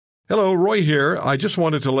Hello, Roy here. I just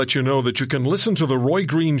wanted to let you know that you can listen to The Roy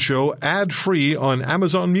Green Show ad-free on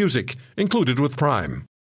Amazon Music, included with Prime.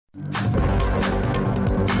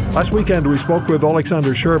 Last weekend, we spoke with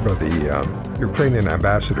Alexander Scherba, the Ukrainian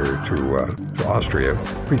ambassador to Austria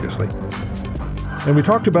previously. And we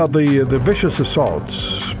talked about the vicious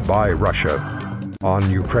assaults by Russia on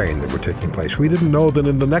Ukraine that were taking place. We didn't know that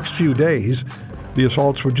in the next few days, the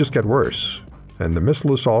assaults would just get worse. And the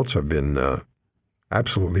missile assaults have been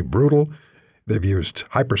absolutely brutal. They've used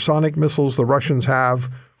hypersonic missiles, the Russians have,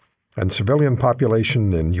 and civilian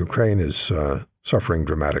population in Ukraine is suffering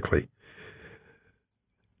dramatically.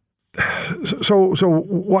 So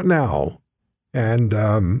what now? And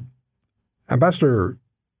Ambassador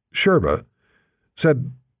Scherba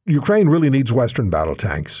said Ukraine really needs Western battle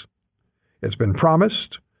tanks. It's been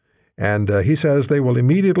promised, and he says they will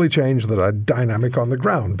immediately change the dynamic on the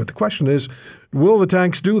ground. But the question is, will the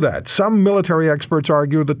tanks do that? Some military experts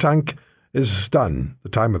argue the tank is done. The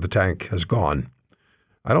time of the tank has gone.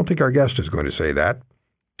 I don't think our guest is going to say that,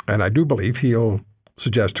 and I do believe he'll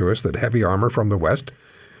suggest to us that heavy armor from the West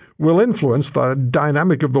will influence the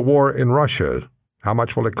dynamic of the war in Russia. How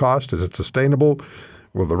much will it cost? Is it sustainable?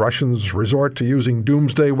 Will the Russians resort to using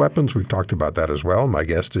doomsday weapons? We've talked about that as well. My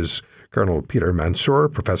guest is Colonel Peter Mansour,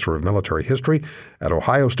 professor of military history at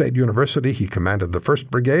Ohio State University. He commanded the 1st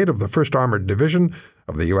Brigade of the 1st Armored Division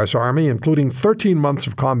of the U.S. Army, including 13 months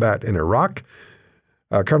of combat in Iraq.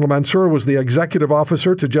 Colonel Mansour was the executive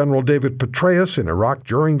officer to General David Petraeus in Iraq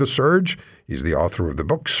during the surge. He's the author of the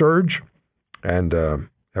book Surge, and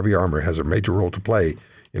heavy armor has a major role to play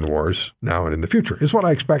in wars now and in the future, is what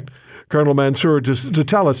I expect Colonel Mansour to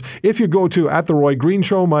tell us. If you go to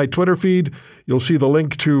 @TheRoyGreen my Twitter feed, you'll see the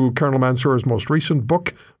link to Colonel Mansour's most recent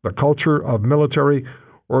book, The Culture of Military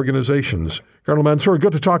Organizations. Colonel Mansour,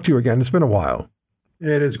 good to talk to you again. It's been a while.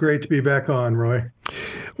 It is great to be back on, Roy.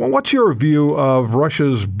 Well, what's your view of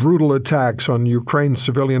Russia's brutal attacks on Ukraine's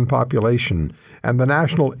civilian population and the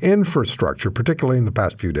national infrastructure, particularly in the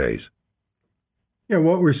past few days? Yeah,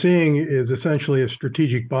 what we're seeing is essentially a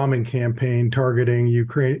strategic bombing campaign targeting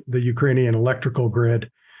the Ukrainian electrical grid.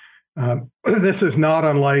 This is not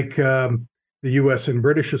unlike the U.S. and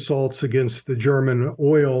British assaults against the German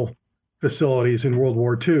oil facilities in World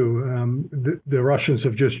War II. The Russians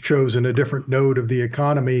have just chosen a different node of the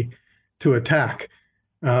economy to attack.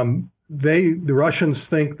 The Russians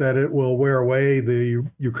think that it will wear away the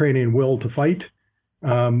Ukrainian will to fight.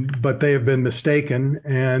 But they have been mistaken.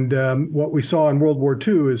 And what we saw in World War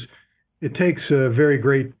II is it takes a very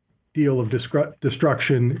great deal of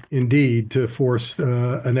destruction indeed to force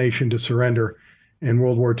a nation to surrender. In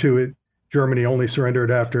World War II, Germany only surrendered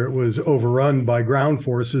after it was overrun by ground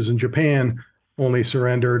forces, and Japan only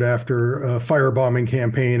surrendered after a firebombing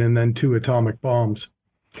campaign and then 2 atomic bombs.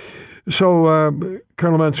 So,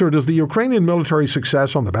 Colonel Mansour, does the Ukrainian military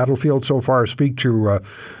success on the battlefield so far speak to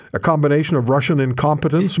a combination of Russian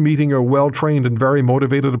incompetence meeting a well-trained and very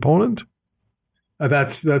motivated opponent?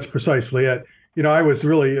 That's precisely it. You know, I was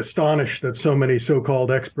really astonished that so many so-called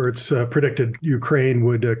experts predicted Ukraine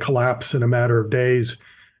would collapse in a matter of days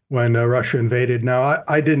when Russia invaded. Now,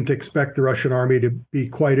 I didn't expect the Russian army to be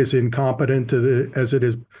quite as incompetent as it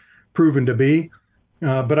is proven to be.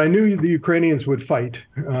 But I knew the Ukrainians would fight.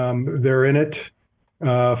 They're in it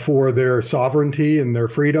for their sovereignty and their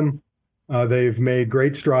freedom. They've made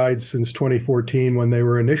great strides since 2014 when they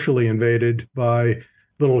were initially invaded by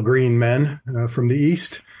little green men from the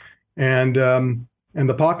east. And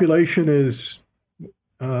the population is,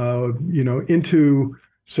 into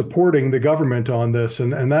supporting the government on this.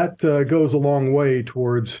 And that goes a long way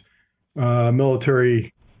towards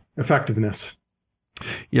military effectiveness.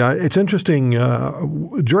 Yeah, it's interesting.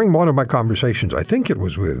 During one of my conversations, I think it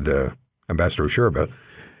was with Ambassador Scherba,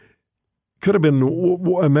 could have been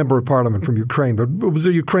a member of parliament from Ukraine, but it was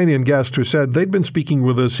a Ukrainian guest who said they'd been speaking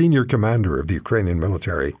with a senior commander of the Ukrainian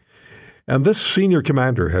military. And this senior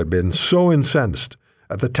commander had been so incensed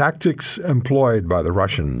at the tactics employed by the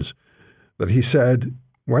Russians that he said,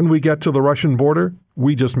 when we get to the Russian border,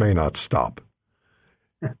 we just may not stop.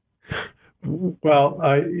 Well,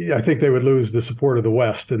 I think they would lose the support of the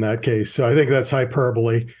West in that case. So I think that's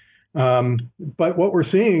hyperbole. But what we're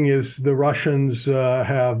seeing is the Russians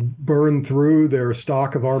have burned through their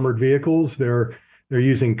stock of armored vehicles. They're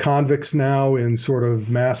using convicts now in sort of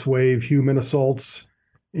mass wave human assaults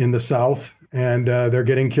in the South, and they're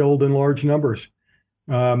getting killed in large numbers.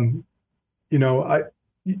 You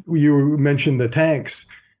mentioned the tanks.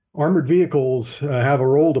 Armored vehicles have a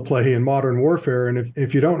role to play in modern warfare, and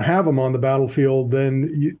if you don't have them on the battlefield, then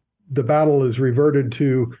the battle is reverted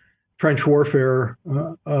to trench warfare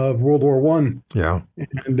of World War One. Yeah.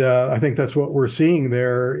 And I think that's what we're seeing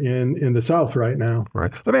there in the South right now.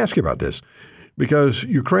 Right. Let me ask you about this, because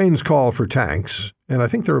Ukraine's call for tanks, and I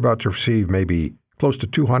think they're about to receive maybe close to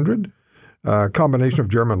 200, a combination of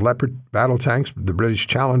German Leopard battle tanks, the British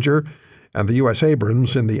Challenger, and the U.S.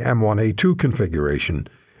 Abrams in the M1A2 configuration.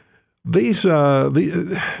 These, I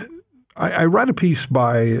read a piece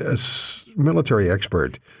by a military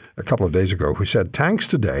expert a couple of days ago who said tanks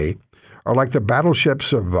today are like the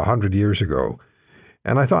battleships of 100 years ago.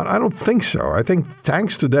 And I thought, I don't think so. I think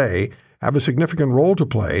tanks today have a significant role to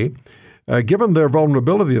play. Given their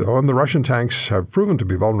vulnerability, though, and the Russian tanks have proven to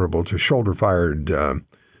be vulnerable to shoulder-fired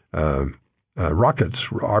rockets,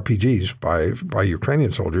 RPGs, by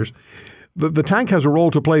Ukrainian soldiers, the tank has a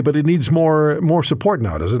role to play, but it needs more support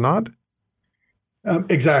now, does it not?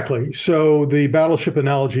 Exactly. So the battleship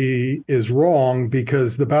analogy is wrong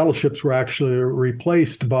because the battleships were actually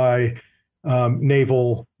replaced by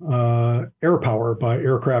naval air power, by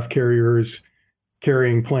aircraft carriers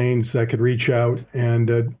carrying planes that could reach out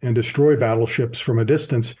and destroy battleships from a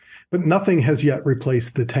distance. But nothing has yet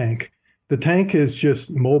replaced the tank. The tank is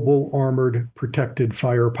just mobile, armored, protected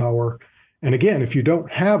firepower. And again, if you don't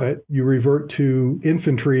have it, you revert to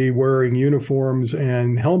infantry wearing uniforms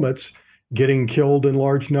and helmets, getting killed in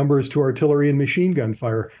large numbers to artillery and machine gun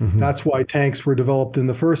fire. Mm-hmm. That's why tanks were developed in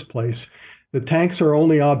the first place. The tanks are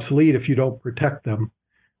only obsolete if you don't protect them.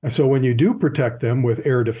 And so when you do protect them with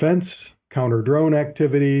air defense, counter-drone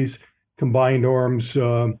activities, combined arms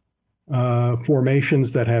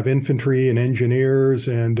formations that have infantry and engineers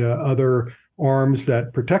and other arms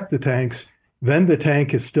that protect the tanks, then the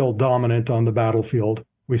tank is still dominant on the battlefield.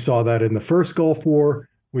 We saw that in the first Gulf War.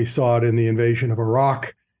 We saw it in the invasion of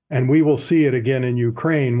Iraq. And we will see it again in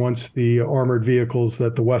Ukraine once the armored vehicles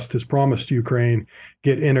that the West has promised Ukraine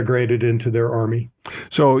get integrated into their army.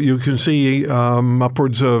 So you can see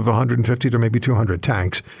upwards of 150 to maybe 200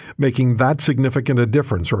 tanks making that significant a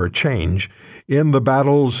difference or a change in the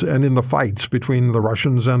battles and in the fights between the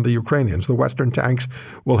Russians and the Ukrainians. The Western tanks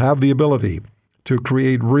will have the ability to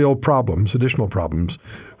create real problems, additional problems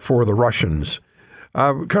for the Russians.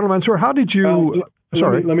 Colonel Mansour, how did you...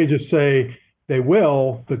 Let me just say, they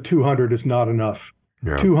will, but 200 is not enough.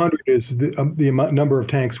 Yeah. 200 is the number of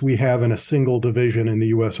tanks we have in a single division in the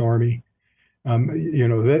U.S. Army.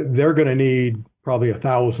 They're going to need probably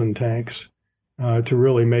 1,000 tanks to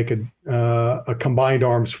really make a combined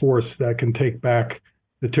arms force that can take back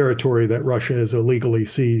the territory that Russia has illegally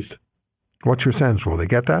seized. What's your sense? Will they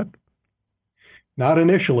get that? Not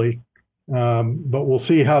initially, but we'll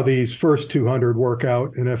see how these first 200 work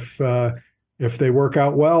out. And if they work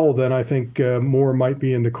out well, then I think more might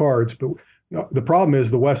be in the cards. But the problem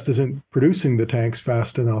is the West isn't producing the tanks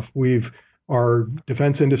fast enough. Our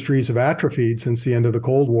defense industries have atrophied since the end of the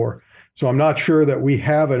Cold War. So I'm not sure that we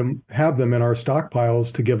have them in our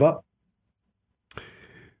stockpiles to give up.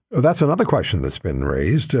 That's another question that's been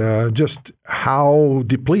raised. Just how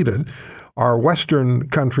depleted are Western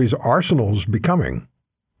countries' arsenals becoming?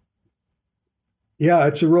 Yeah,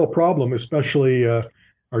 it's a real problem, especially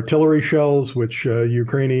artillery shells, which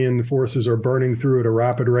Ukrainian forces are burning through at a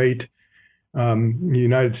rapid rate. The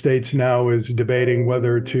United States now is debating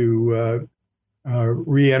whether to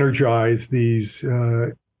re-energize these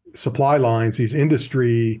supply lines, these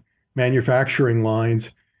industry manufacturing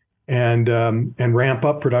lines, and ramp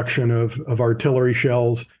up production of artillery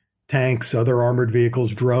shells, tanks, other armored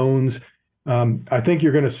vehicles, drones. I think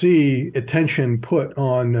you're going to see attention put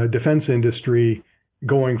on defense industry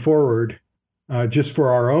going forward, just for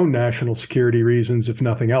our own national security reasons, if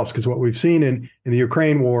nothing else. Because what we've seen in the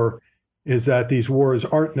Ukraine war is that these wars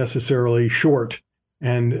aren't necessarily short.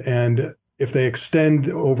 And if they extend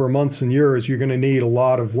over months and years, you're going to need a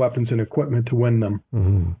lot of weapons and equipment to win them.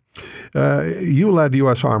 Mm-hmm. You led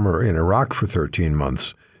U.S. armor in Iraq for 13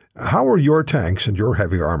 months. How were your tanks and your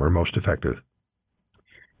heavy armor most effective?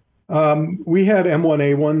 We had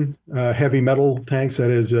M1A1 heavy metal tanks. That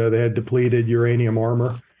is, they had depleted uranium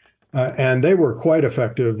armor. And they were quite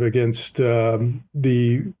effective against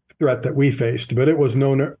the threat that we faced. But it was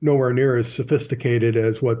nowhere near as sophisticated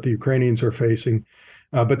as what the Ukrainians are facing.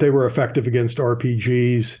 But they were effective against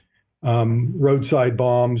RPGs, roadside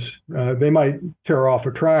bombs. They might tear off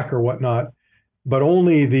a track or whatnot. But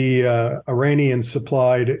only the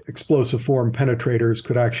Iranian-supplied explosive form penetrators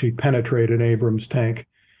could actually penetrate an Abrams tank.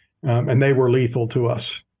 And they were lethal to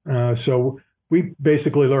us. So we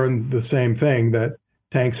basically learned the same thing, that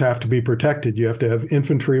tanks have to be protected. You have to have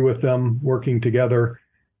infantry with them working together.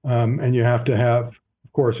 And you have to have,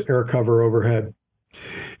 of course, air cover overhead.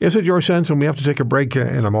 Is it your sense, and we have to take a break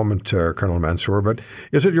in a moment, Colonel Mansour, but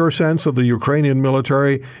is it your sense that the Ukrainian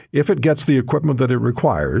military, if it gets the equipment that it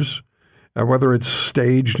requires, whether it's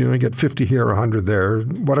staged, you get 50 here, 100 there,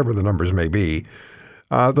 whatever the numbers may be,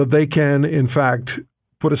 that they can, in fact,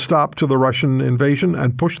 put a stop to the Russian invasion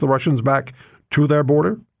and push the Russians back to their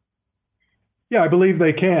border? Yeah, I believe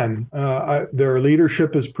they can. Their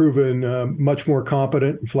leadership has proven much more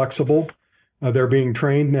competent and flexible. They're being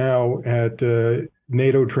trained now at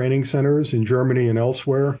NATO training centers in Germany and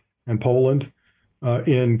elsewhere, and Poland,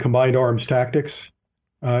 in combined arms tactics.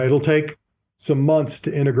 It'll take some months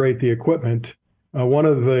to integrate the equipment. One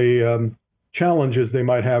of the challenges they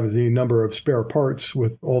might have is the number of spare parts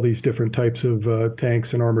with all these different types of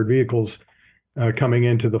tanks and armored vehicles coming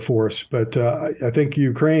into the force. But I think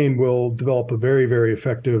Ukraine will develop a very, very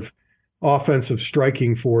effective offensive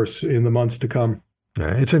striking force in the months to come.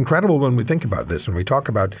 It's incredible when we think about this and we talk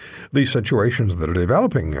about these situations that are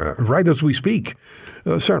developing right as we speak,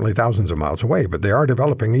 certainly thousands of miles away, but they are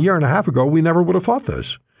developing. A year and a half ago, we never would have thought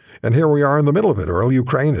this. And here we are in the middle of it, or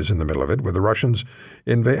Ukraine is in the middle of it, with the Russians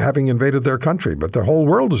having invaded their country. But the whole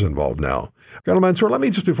world is involved now. Colonel Mansour, let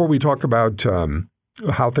me just, before we talk about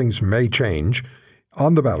how things may change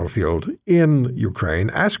on the battlefield in Ukraine,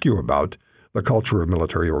 ask you about the culture of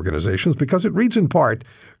military organizations, because it reads in part,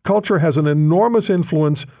 culture has an enormous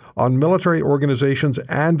influence on military organizations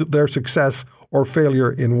and their success or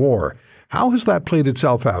failure in war. How has that played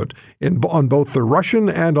itself out on both the Russian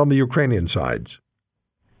and on the Ukrainian sides?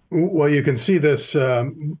 Well, you can see this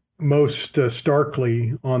most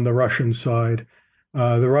starkly on the Russian side.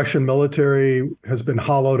 The Russian military has been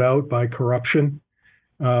hollowed out by corruption,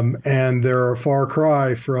 and they're a far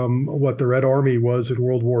cry from what the Red Army was in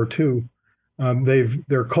World War II.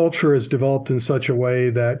 Their culture is developed in such a way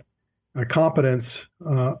that competence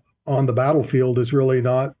on the battlefield is really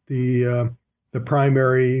not the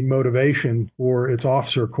primary motivation for its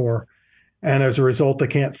officer corps, and as a result, they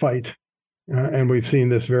can't fight. And we've seen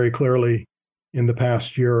this very clearly in the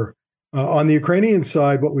past year. On the Ukrainian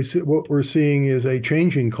side, what we're seeing is a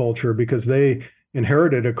changing culture, because they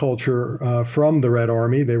inherited a culture from the Red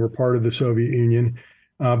Army. They were part of the Soviet Union.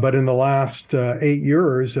 But in the last 8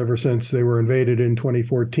 years, ever since they were invaded in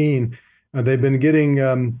 2014, they've been getting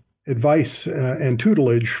advice and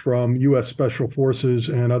tutelage from U.S. Special Forces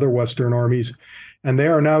and other Western armies. And they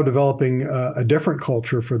are now developing a different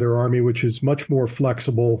culture for their army, which is much more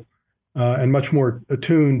flexible and much more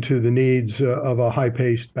attuned to the needs of a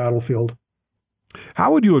high-paced battlefield.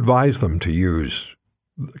 How would you advise them to use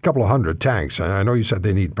a couple of hundred tanks? I know you said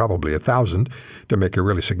they need probably 1,000 to make a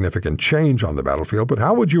really significant change on the battlefield, but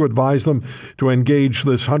how would you advise them to engage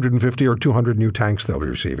this 150 or 200 new tanks they'll be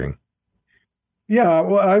receiving? Yeah,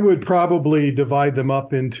 well, I would probably divide them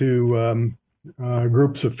up into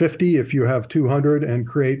groups of 50 if you have 200, and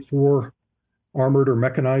create 4 armored or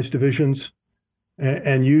mechanized divisions,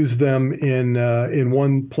 and use them in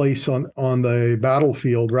one place on the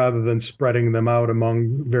battlefield rather than spreading them out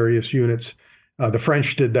among various units. The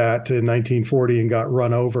French did that in 1940 and got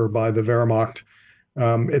run over by the Wehrmacht.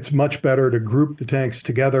 It's much better to group the tanks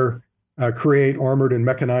together, create armored and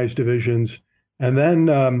mechanized divisions, and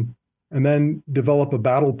then develop a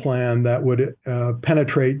battle plan that would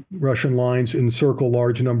penetrate Russian lines, encircle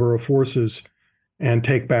large number of forces, and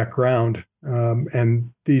take back ground.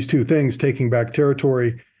 And these two things, taking back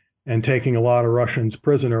territory and taking a lot of Russians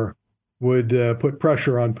prisoner, would put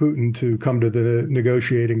pressure on Putin to come to the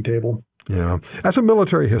negotiating table. Yeah. As a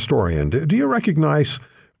military historian, do you recognize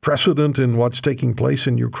precedent in what's taking place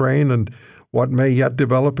in Ukraine and what may yet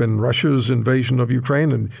develop in Russia's invasion of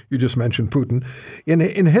Ukraine? And you just mentioned Putin.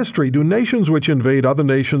 In history, do nations which invade other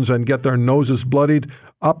nations and get their noses bloodied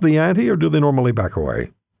up the ante, or do they normally back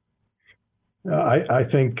away? I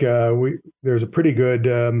think there's a pretty good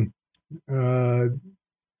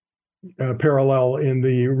parallel in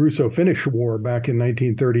the Russo-Finnish War back in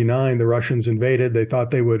 1939. The Russians invaded. They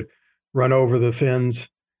thought they would run over the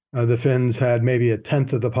Finns. The Finns had maybe a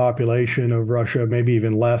tenth of the population of Russia, maybe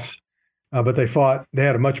even less. But they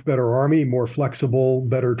had a much better army, more flexible,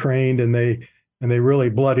 better trained, and they really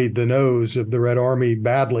bloodied the nose of the Red Army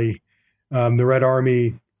badly. The Red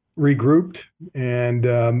Army regrouped and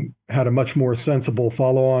had a much more sensible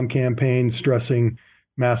follow-on campaign, stressing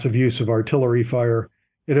massive use of artillery fire.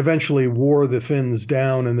 It eventually wore the Finns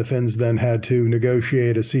down, and the Finns then had to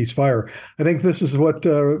negotiate a ceasefire. I think this is what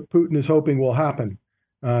Putin is hoping will happen.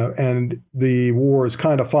 And the war is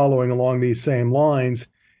kind of following along these same lines,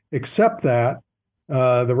 except that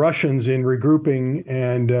the Russians, in regrouping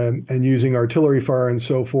and using artillery fire and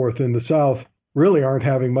so forth in the south, really aren't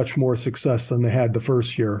having much more success than they had the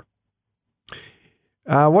first year.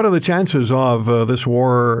 What are the chances of this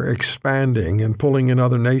war expanding and pulling in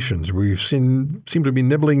other nations? We seem to be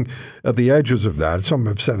nibbling at the edges of that. Some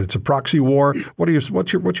have said it's a proxy war.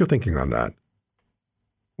 What's your thinking on that?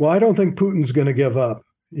 Well, I don't think Putin's going to give up.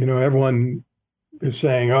 Everyone is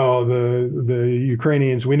saying, "Oh, the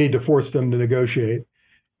Ukrainians, we need to force them to negotiate."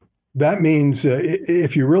 That means,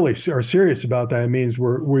 if you really are serious about that, it means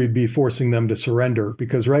we'd be forcing them to surrender,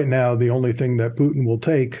 because right now the only thing that Putin will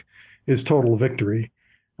take is total victory.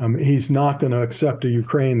 He's not going to accept a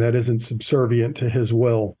Ukraine that isn't subservient to his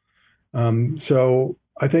will. So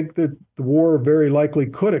I think that the war very likely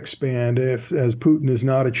could expand as Putin is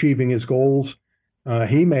not achieving his goals.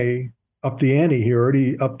 He may up the ante. He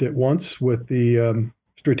already upped it once with the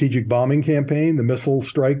strategic bombing campaign, the missile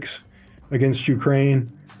strikes against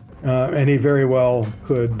Ukraine. And he very well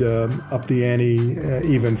could up the ante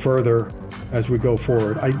even further as we go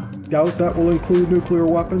forward. I doubt that will include nuclear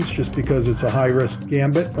weapons, just because it's a high-risk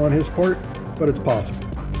gambit on his part, but it's possible.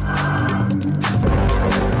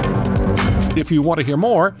 If you want to hear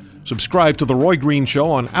more, subscribe to The Roy Green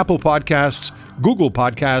Show on Apple Podcasts, Google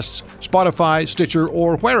Podcasts, Spotify, Stitcher,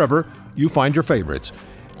 or wherever you find your favorites.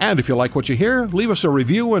 And if you like what you hear, leave us a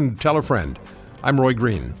review and tell a friend. I'm Roy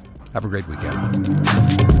Green. Have a great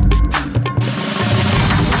weekend.